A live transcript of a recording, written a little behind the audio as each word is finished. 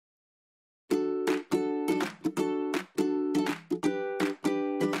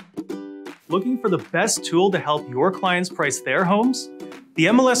Looking for the best tool to help your clients price their homes? The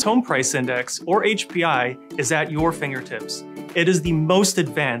MLS Home Price Index, or HPI, is at your fingertips. It is the most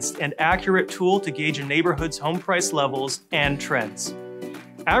advanced and accurate tool to gauge a neighborhood's home price levels and trends.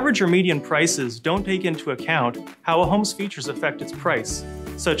 Average or median prices don't take into account how a home's features affect its price,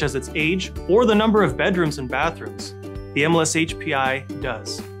 such as its age or the number of bedrooms and bathrooms. The MLS HPI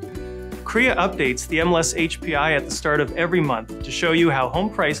does. CREA updates the MLS HPI at the start of every month to show you how home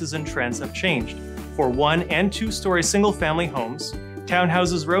prices and trends have changed for 1- and 2-story single-family homes,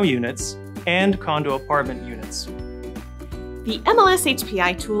 townhouses row units, and condo apartment units. The MLS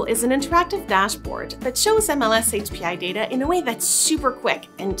HPI tool is an interactive dashboard that shows MLS HPI data in a way that's super quick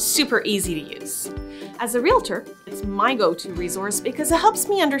and super easy to use. As a realtor, it's my go-to resource because it helps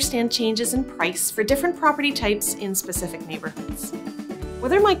me understand changes in price for different property types in specific neighborhoods.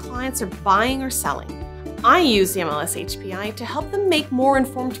 Whether my clients are buying or selling, I use the MLS HPI to help them make more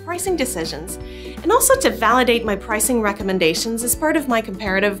informed pricing decisions and also to validate my pricing recommendations as part of my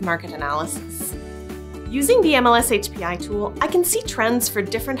comparative market analysis. Using the MLS HPI tool, I can see trends for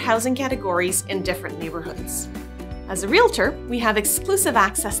different housing categories in different neighborhoods. As a realtor, we have exclusive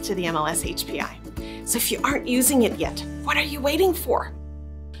access to the MLS HPI. So if you aren't using it yet, what are you waiting for?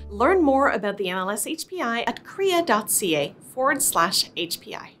 Learn more about the MLS HPI at crea.ca/HPI.